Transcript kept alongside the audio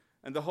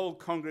and the whole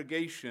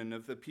congregation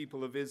of the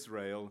people of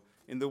Israel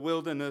in the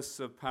wilderness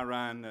of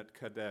Paran at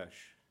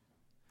Kadesh.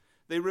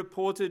 They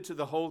reported to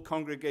the whole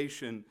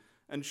congregation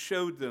and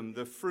showed them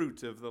the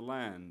fruit of the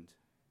land.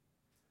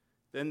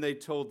 Then they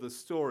told the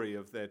story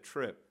of their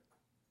trip.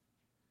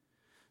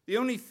 The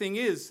only thing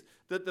is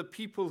that the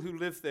people who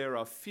live there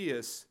are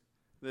fierce.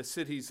 Their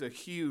cities are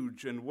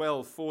huge and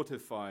well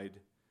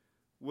fortified.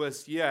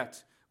 Worse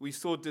yet, we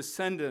saw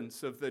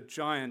descendants of the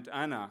giant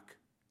Anak.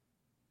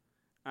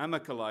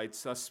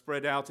 Amalekites are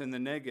spread out in the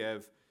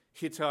Negev.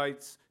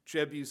 Hittites,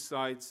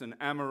 Jebusites, and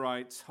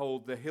Amorites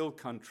hold the hill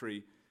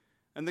country,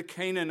 and the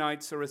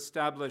Canaanites are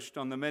established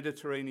on the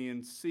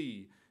Mediterranean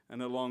Sea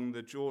and along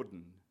the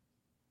Jordan.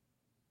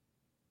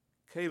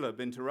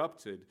 Caleb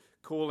interrupted,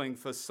 calling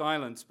for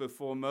silence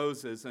before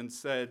Moses, and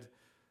said,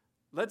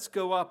 "Let's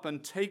go up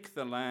and take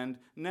the land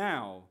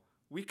now.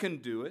 We can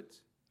do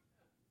it."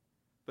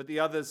 But the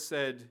others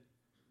said,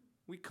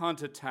 "We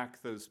can't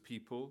attack those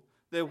people.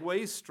 They're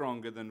way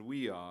stronger than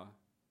we are."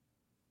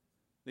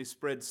 They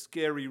spread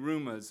scary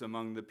rumors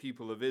among the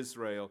people of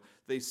Israel.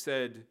 They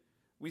said,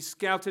 "We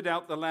scouted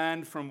out the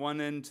land from one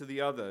end to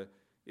the other.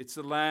 It's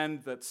a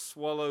land that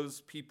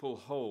swallows people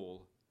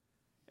whole.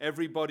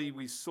 Everybody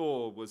we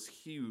saw was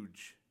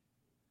huge.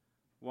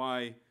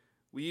 Why,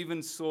 we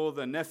even saw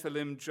the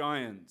Nephilim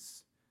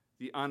giants,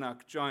 the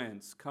Anak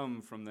giants,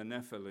 come from the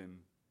Nephilim.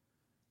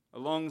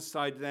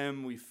 Alongside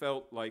them, we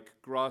felt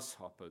like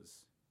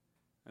grasshoppers,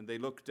 and they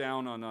looked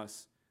down on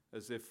us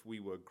as if we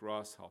were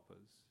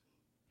grasshoppers."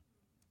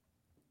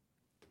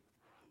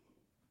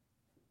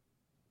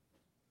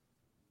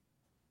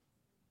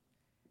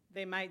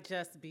 They might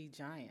just be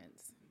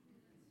giants.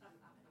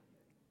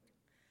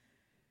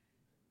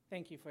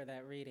 Thank you for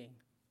that reading.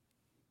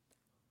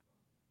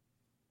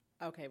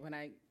 Okay, when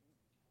I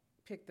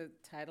picked the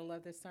title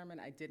of this sermon,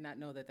 I did not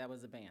know that that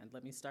was a band.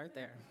 Let me start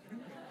there.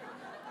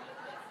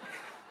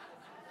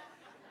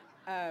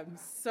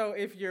 So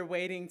if you're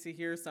waiting to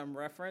hear some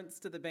reference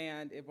to the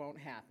band, it won't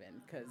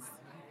happen because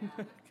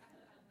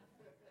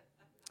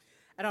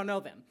I don't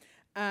know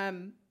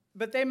them.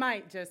 But they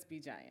might just be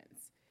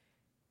giants.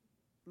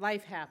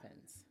 Life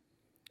happens.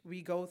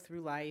 We go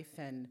through life,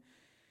 and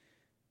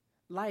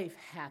life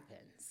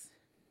happens.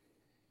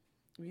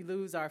 We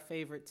lose our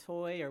favorite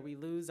toy, or we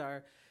lose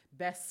our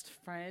best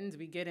friend.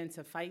 We get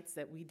into fights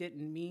that we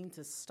didn't mean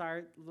to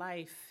start.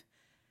 Life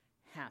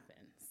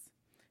happens.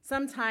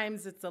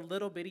 Sometimes it's a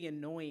little bitty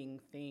annoying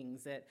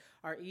things that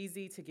are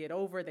easy to get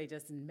over. They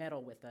just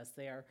meddle with us.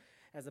 They are,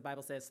 as the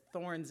Bible says,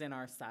 thorns in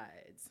our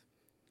sides,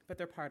 but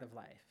they're part of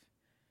life.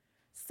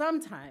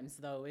 Sometimes,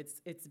 though,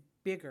 it's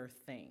bigger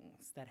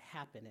things that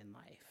happen in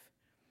life.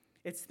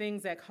 It's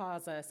things that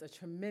cause us a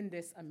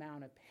tremendous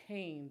amount of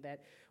pain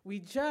that we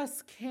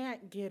just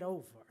can't get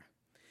over.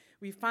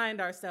 We find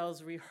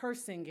ourselves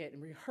rehearsing it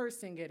and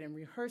rehearsing it and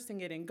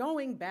rehearsing it and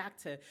going back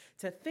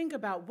to think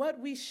about what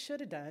we should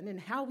have done and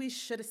how we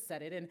should have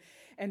said it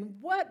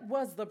and what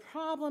was the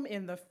problem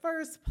in the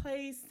first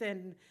place,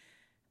 and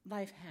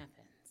life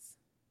happens.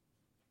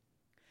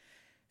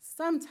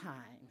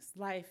 Sometimes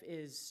life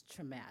is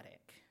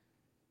traumatic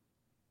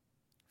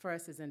for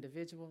us as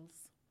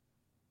individuals,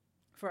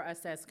 for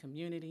us as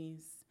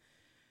communities,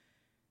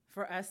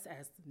 for us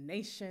as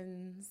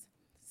nations.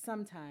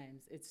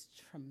 Sometimes it's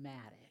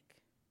traumatic.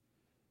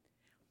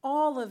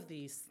 All of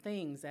these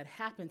things that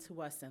happen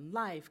to us in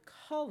life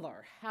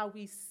color how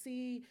we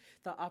see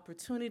the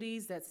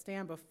opportunities that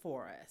stand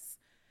before us.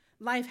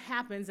 Life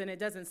happens and it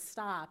doesn't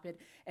stop,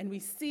 and we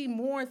see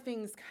more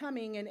things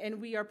coming, and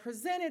we are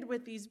presented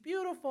with these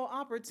beautiful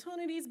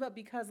opportunities, but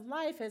because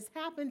life has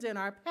happened in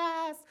our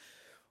past,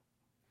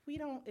 we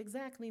don't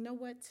exactly know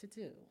what to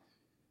do.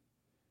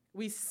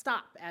 We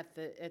stop at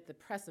the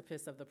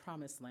precipice of the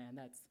promised land.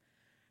 That's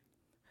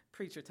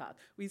preacher talk.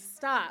 We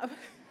stop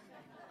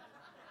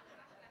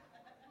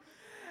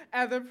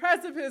at the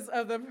precipice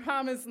of the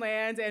promised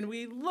land, and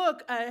we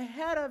look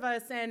ahead of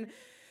us, and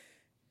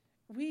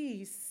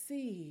we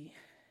see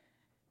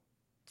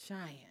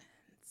giants.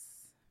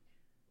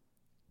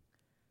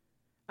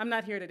 I'm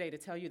not here today to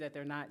tell you that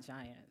they're not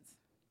giants.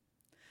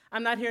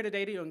 I'm not here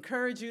today to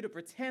encourage you to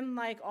pretend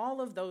like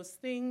all of those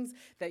things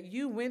that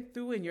you went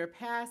through in your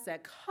past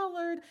that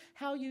colored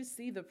how you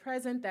see the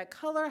present, that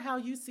color how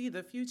you see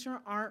the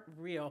future, aren't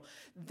real.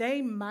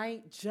 They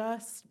might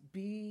just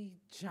be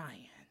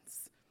giants.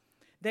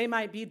 They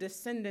might be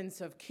descendants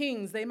of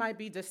kings. They might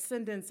be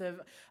descendants of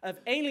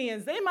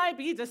aliens. They might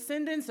be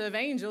descendants of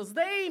angels.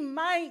 They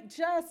might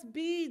just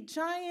be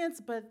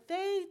giants, but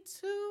they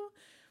too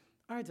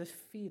are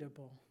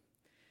defeatable.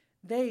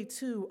 They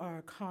too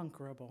are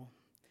conquerable.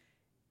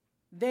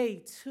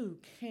 They too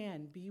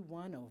can be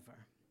won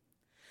over.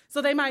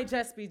 So they might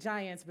just be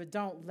giants, but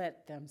don't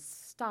let them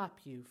stop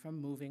you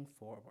from moving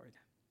forward.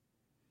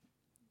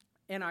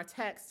 In our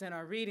text, in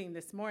our reading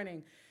this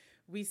morning,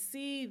 we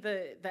see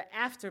the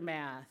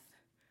aftermath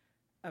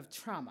of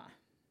trauma.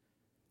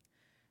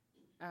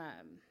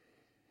 How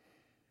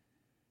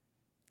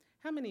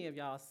many of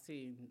y'all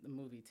seen the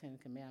movie 10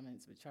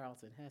 Commandments with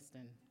Charlton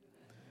Heston?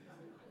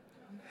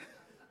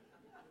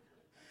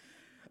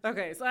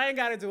 Okay, so I ain't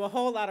got to do a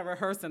whole lot of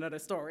rehearsing of the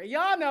story.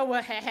 Y'all know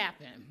what had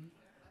happened.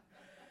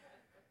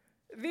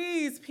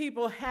 These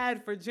people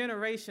had for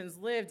generations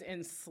lived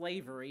in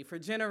slavery. For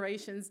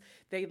generations,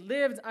 they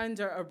lived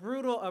under a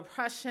brutal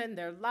oppression.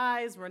 Their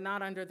lives were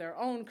not under their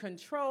own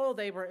control.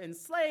 They were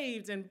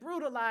enslaved and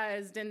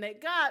brutalized, and they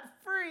got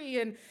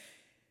free, and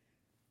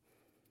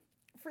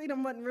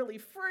freedom wasn't really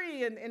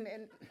free, and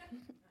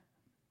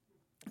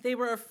they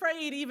were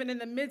afraid even in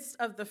the midst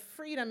of the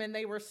freedom, and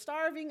they were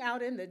starving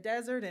out in the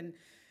desert, and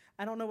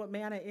I don't know what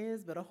manna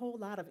is, but a whole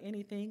lot of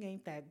anything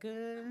ain't that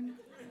good.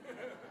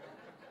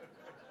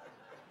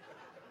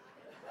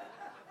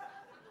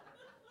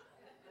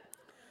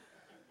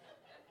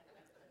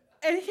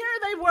 And here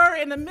they were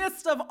in the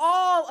midst of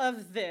all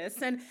of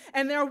this, and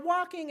they're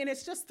walking, and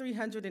it's just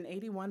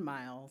 381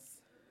 miles.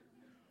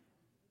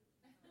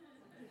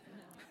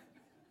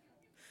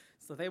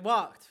 So they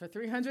walked for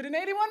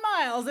 381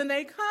 miles, and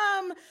they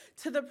come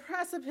to the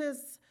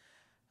precipice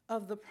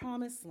of the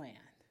promised land.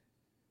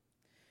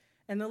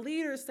 And the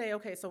leaders say,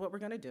 okay, so what we're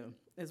going to do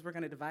is we're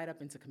going to divide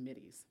up into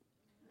committees.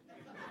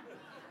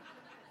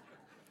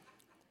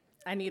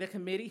 I need a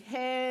committee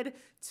head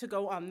to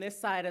go on this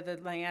side of the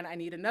land. I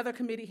need another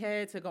committee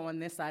head to go on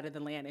this side of the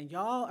land. And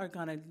y'all are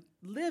going to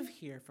live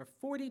here for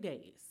 40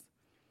 days.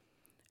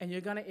 And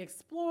you're going to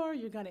explore,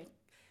 you're going to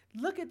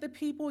look at the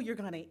people, you're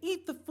going to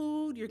eat the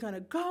food, you're going to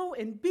go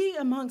and be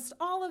amongst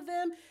all of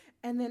them,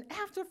 and then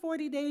after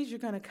 40 days, you're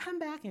going to come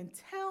back and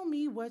tell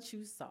me what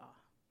you saw.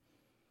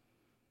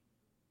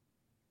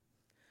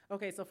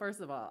 Okay, so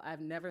first of all,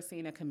 I've never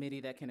seen a committee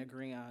that can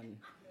agree on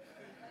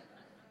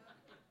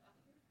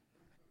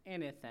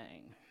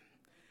anything,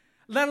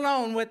 let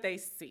alone what they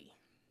see.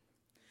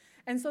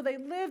 And so they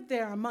lived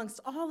there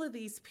amongst all of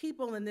these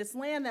people in this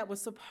land that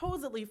was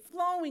supposedly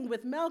flowing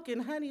with milk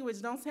and honey,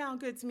 which don't sound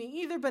good to me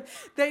either, but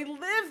they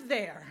lived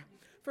there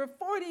for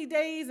 40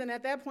 days, and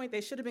at that point,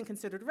 they should have been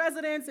considered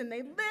residents, and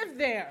they lived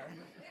there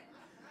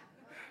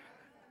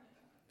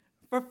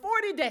for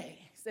 40 days.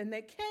 And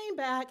they came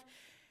back,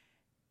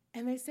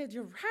 and they said,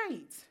 you're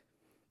right.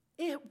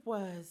 It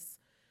was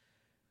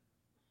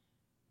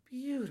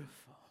beautiful.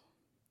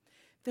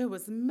 There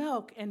was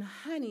milk and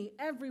honey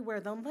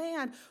everywhere. The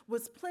land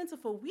was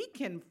plentiful. We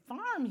can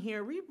farm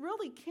here. We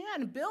really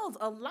can build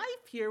a life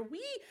here.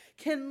 We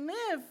can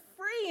live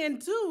free and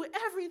do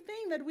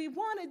everything that we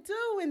want to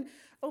do. And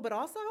but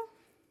also,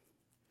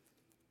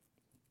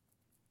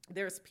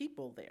 there's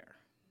people there.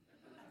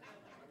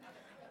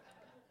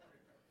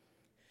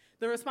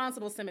 The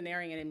responsible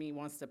seminarian in me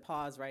wants to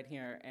pause right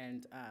here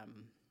and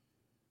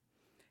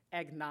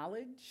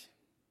acknowledge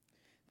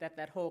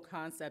that whole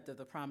concept of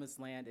the promised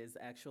land is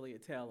actually a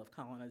tale of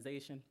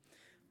colonization.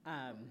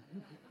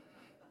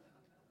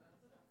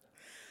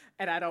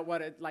 And I don't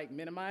want to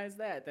minimize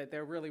that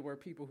there really were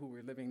people who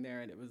were living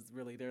there and it was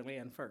really their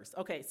land first.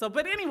 Okay,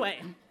 but anyway,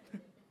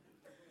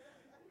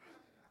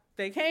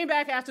 they came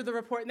back after the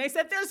report and they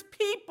said there's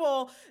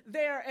people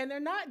there, and they're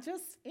not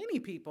just any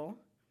people,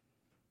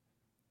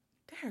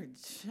 they're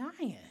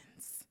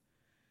giants.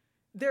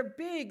 They're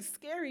big,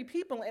 scary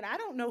people, and I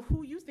don't know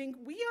who you think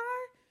we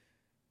are.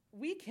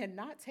 We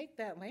cannot take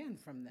that land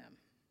from them.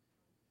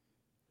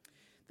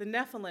 The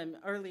Nephilim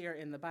earlier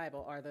in the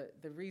Bible are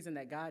the reason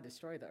that God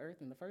destroyed the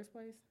earth in the first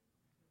place.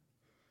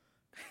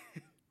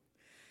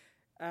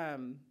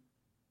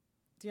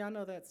 Do y'all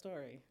know that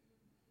story?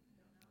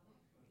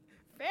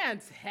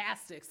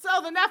 Fantastic.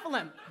 So the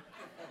Nephilim.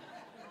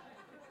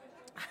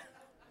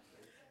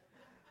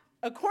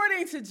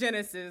 According to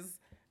Genesis,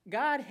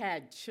 God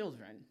had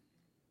children,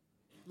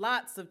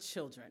 lots of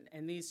children,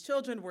 and these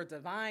children were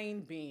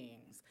divine beings.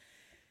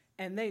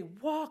 And they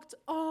walked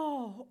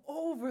all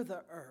over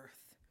the earth,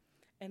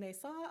 and they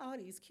saw all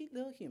these cute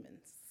little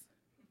humans.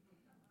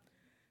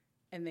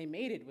 And they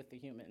mated with the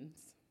humans,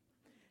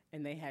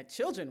 and they had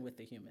children with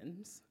the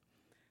humans.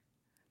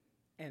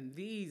 And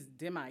these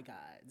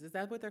demigods, is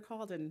that what they're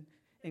called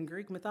in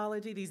Greek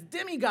mythology? These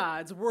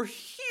demigods were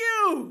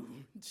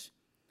huge.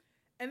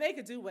 And they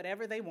could do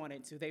whatever they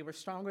wanted to. They were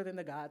stronger than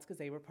the gods because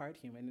they were part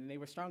human, and they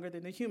were stronger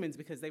than the humans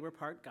because they were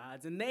part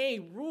gods. And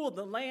they ruled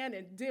the land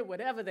and did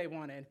whatever they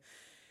wanted.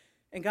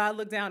 And God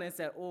looked down and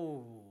said,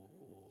 oh,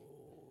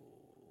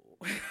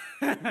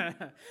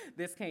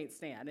 this can't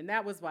stand. And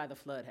that was why the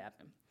flood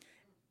happened.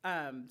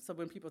 So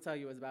when people tell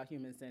you it was about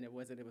human sin, it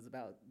wasn't. It was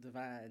about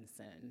divine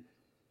sin.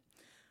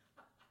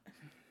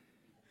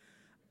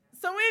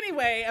 So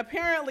anyway,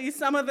 apparently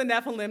some of the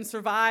Nephilim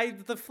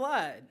survived the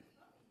flood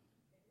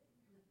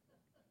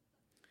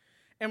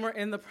and were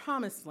in the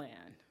promised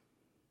land.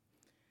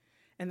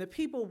 And the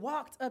people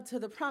walked up to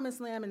the promised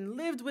land and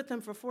lived with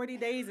them for 40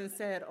 days and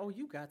said, oh,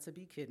 you got to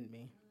be kidding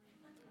me.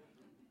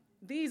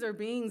 These are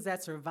beings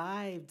that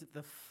survived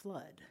the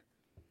flood,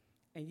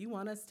 and you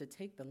want us to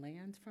take the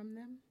land from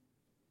them?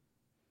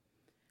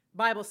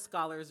 Bible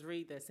scholars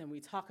read this, and we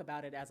talk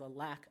about it as a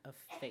lack of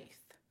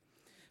faith.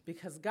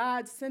 because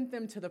God sent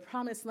them to the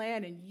promised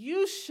land, and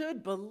you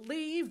should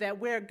believe that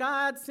where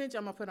God sent you,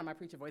 I'm going to put on my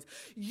preacher voice,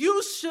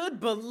 you should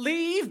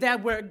believe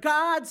that where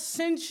God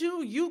sent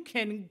you, you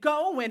can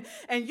go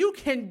and you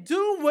can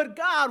do what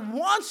God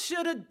wants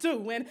you to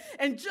do,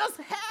 and just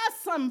have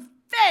some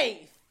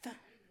faith.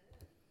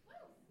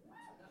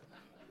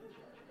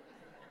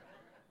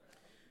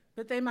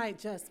 But they might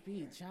just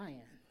be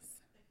giants.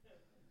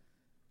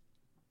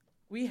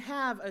 We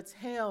have a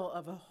tale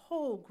of a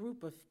whole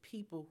group of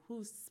people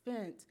who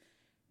spent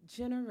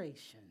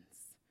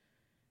generations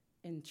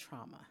in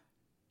trauma,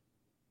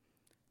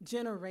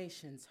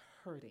 generations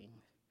hurting,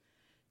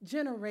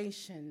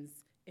 generations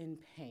in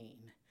pain,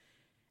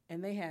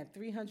 and they had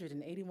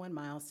 381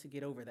 miles to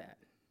get over that.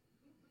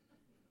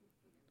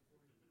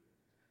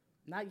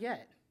 Not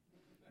yet.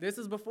 This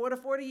is before the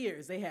 40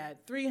 years. They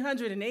had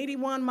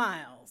 381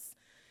 miles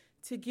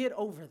to get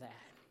over that.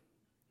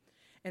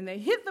 And they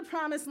hit the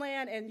promised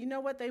land, and you know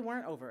what? They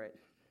weren't over it.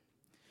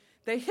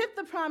 They hit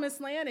the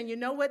promised land, and you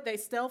know what? They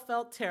still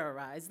felt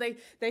terrorized. They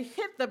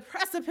hit the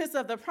precipice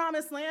of the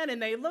promised land, and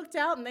they looked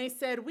out, and they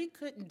said, we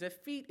couldn't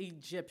defeat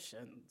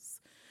Egyptians.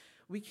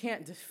 We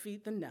can't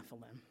defeat the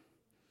Nephilim.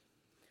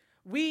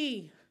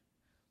 We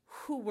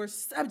who were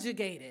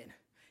subjugated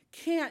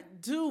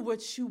can't do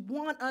what you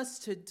want us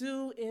to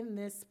do in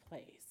this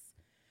place.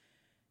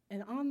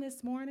 And on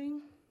this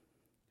morning,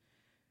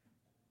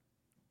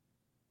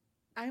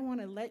 I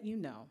want to let you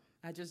know,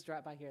 I just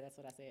dropped by here, that's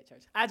what I say at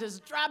church. I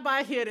just dropped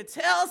by here to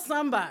tell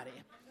somebody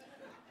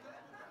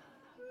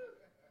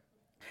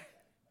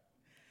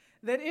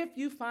that if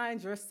you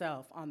find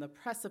yourself on the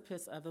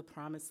precipice of the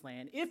promised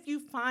land, if you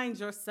find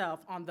yourself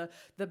on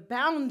the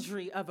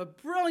boundary of a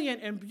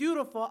brilliant and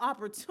beautiful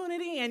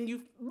opportunity, and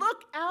you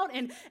look out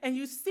and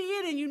you see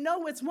it and you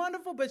know it's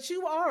wonderful, but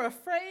you are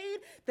afraid,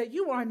 that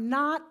you are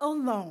not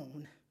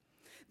alone.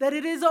 That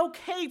it is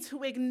okay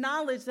to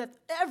acknowledge that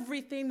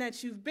everything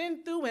that you've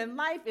been through in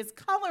life is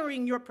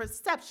coloring your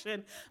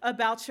perception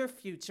about your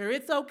future.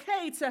 It's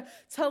okay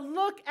to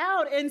look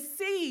out and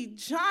see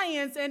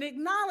giants and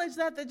acknowledge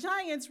that the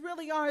giants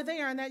really are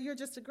there and that you're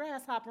just a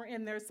grasshopper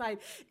in their sight.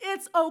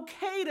 It's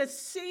okay to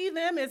see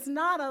them. It's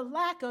not a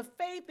lack of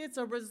faith. It's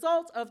a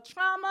result of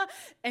trauma,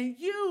 and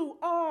you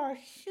are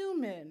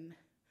human,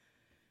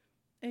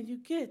 and you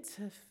get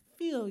to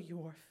feel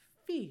your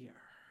fear.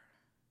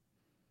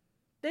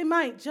 They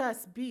might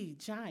just be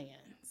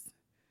giants,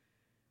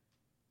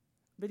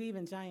 but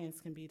even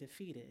giants can be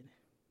defeated.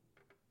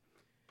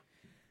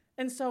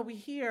 And so we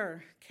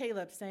hear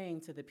Caleb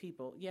saying to the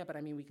people, yeah, but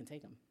I mean, we can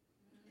take them.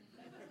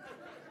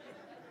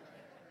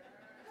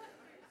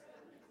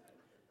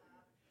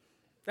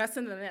 That's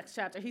in the next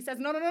chapter. He says,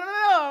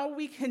 no,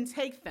 we can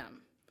take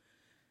them.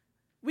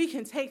 We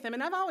can take them.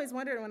 And I've always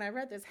wondered when I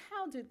read this,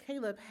 how did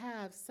Caleb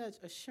have such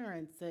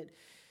assurance that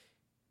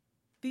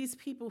these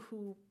people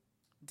who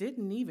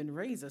didn't even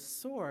raise a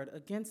sword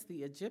against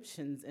the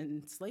Egyptians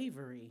in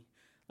slavery,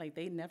 like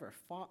they never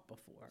fought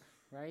before,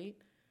 right?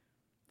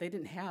 They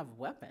didn't have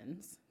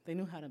weapons. They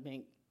knew how to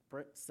make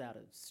bricks out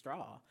of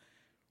straw,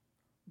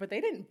 but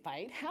they didn't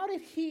fight.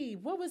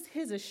 What was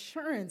his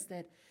assurance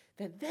that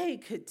they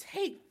could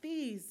take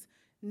these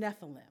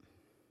Nephilim?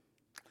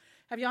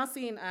 Have y'all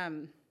seen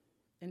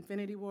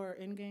Infinity War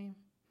Endgame?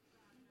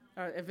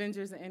 Or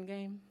Avengers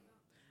Endgame?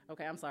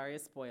 Okay, I'm sorry,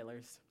 it's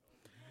spoilers.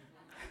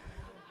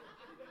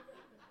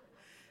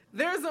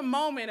 There's a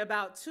moment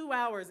about 2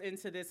 hours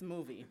into this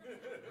movie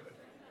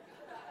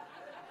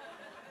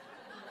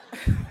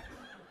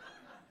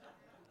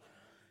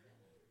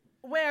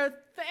where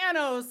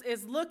Thanos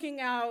is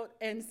looking out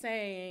and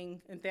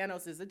saying, and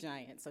Thanos is a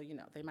giant, so you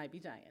know, they might be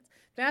giants.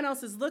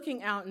 Thanos is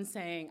looking out and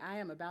saying, I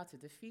am about to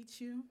defeat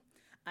you.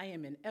 I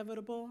am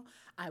inevitable.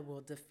 I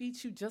will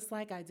defeat you just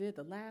like I did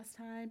the last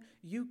time.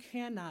 You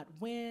cannot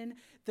win.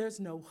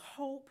 There's no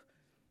hope.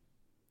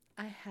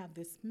 I have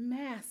this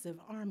massive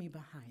army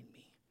behind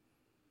me.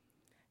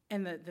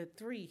 And the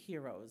three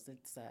heroes,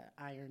 it's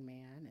Iron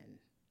Man and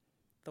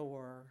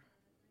Thor.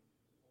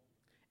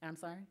 I'm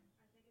sorry?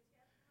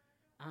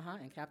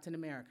 And Captain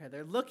America.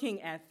 They're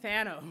looking at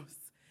Thanos,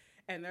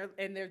 and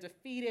they're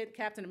defeated.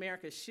 Captain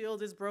America's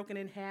shield is broken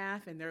in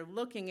half, and they're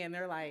looking and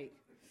they're like,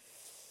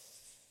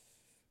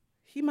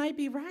 he might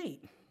be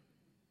right.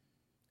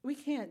 We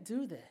can't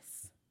do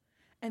this.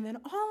 And then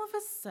all of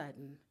a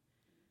sudden,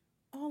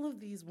 all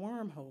of these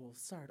wormholes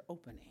start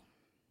opening.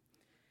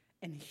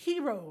 And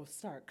heroes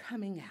start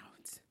coming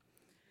out.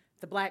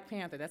 The Black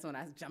Panther, that's when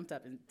I jumped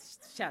up and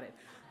shouted.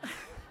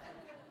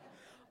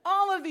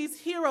 All of these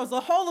heroes, the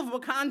whole of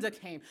Wakanda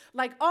came.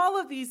 Like all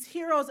of these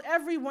heroes,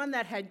 everyone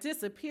that had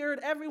disappeared,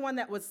 everyone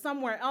that was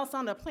somewhere else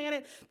on the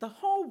planet, the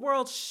whole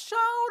world showed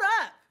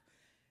up.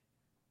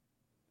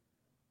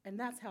 And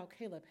that's how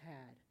Caleb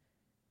had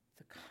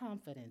the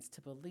confidence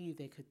to believe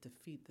they could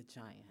defeat the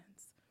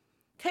giants.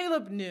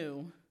 Caleb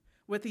knew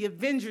what the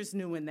Avengers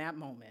knew in that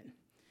moment,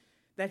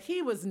 that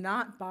he was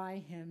not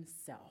by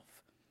himself.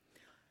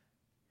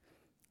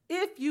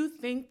 If you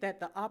think that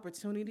the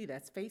opportunity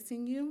that's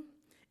facing you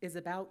is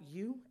about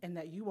you and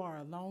that you are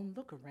alone,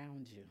 look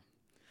around you.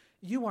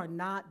 You are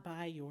not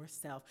by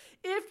yourself.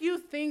 If you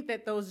think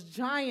that those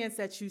giants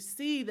that you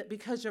see, that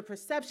because your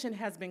perception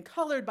has been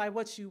colored by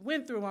what you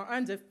went through, are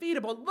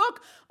undefeatable,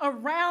 look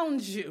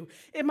around you.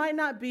 It might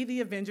not be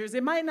the Avengers,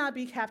 it might not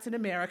be Captain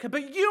America,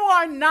 but you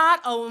are not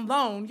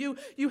alone.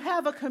 You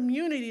have a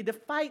community to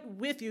fight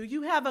with you.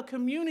 You have a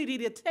community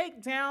to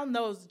take down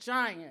those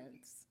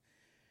giants.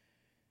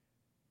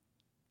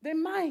 They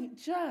might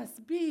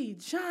just be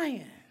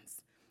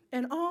giants,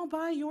 and all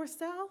by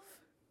yourself,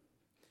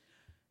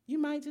 you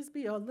might just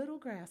be a little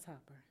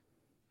grasshopper.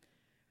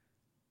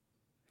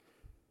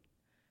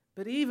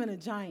 But even a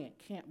giant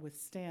can't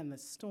withstand the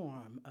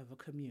storm of a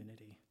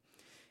community.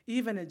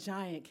 Even a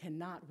giant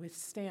cannot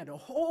withstand a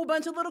whole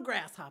bunch of little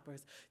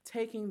grasshoppers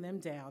taking them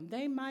down.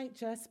 They might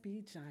just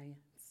be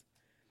giants.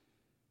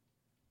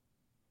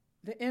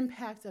 The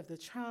impact of the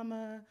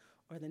trauma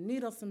or the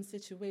needlesome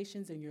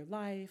situations in your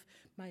life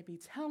might be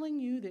telling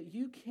you that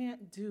you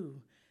can't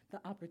do the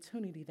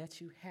opportunity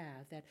that you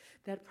have,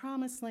 that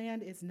promised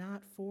land is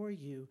not for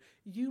you.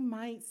 You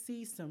might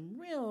see some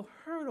real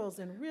hurdles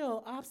and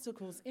real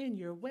obstacles in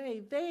your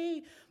way.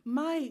 They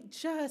might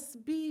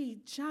just be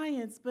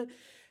giants, but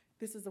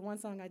this is the one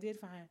song I did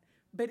find.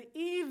 But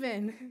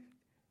even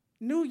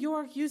New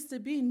York used to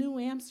be New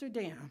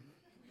Amsterdam.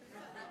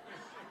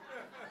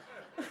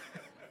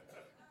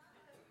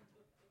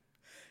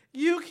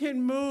 You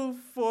can move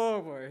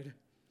forward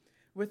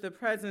with the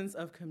presence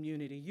of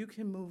community. You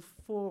can move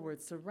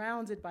forward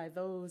surrounded by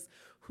those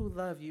who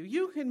love you.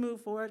 You can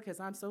move forward, because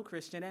I'm so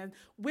Christian, and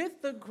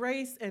with the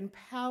grace and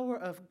power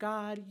of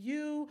God,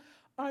 you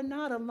are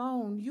not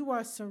alone. You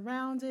are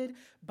surrounded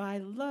by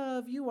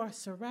love. You are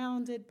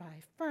surrounded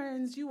by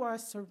friends. You are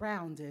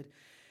surrounded.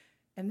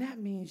 And that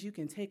means you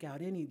can take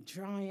out any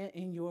giant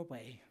in your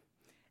way,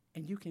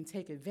 and you can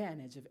take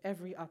advantage of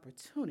every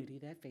opportunity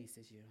that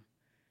faces you.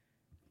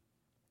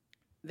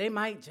 They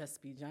might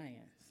just be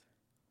giants,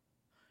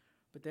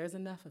 but there's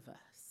enough of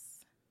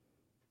us,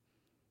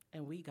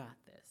 and we got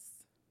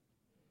this.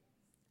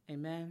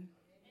 Amen?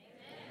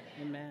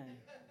 Amen. Amen.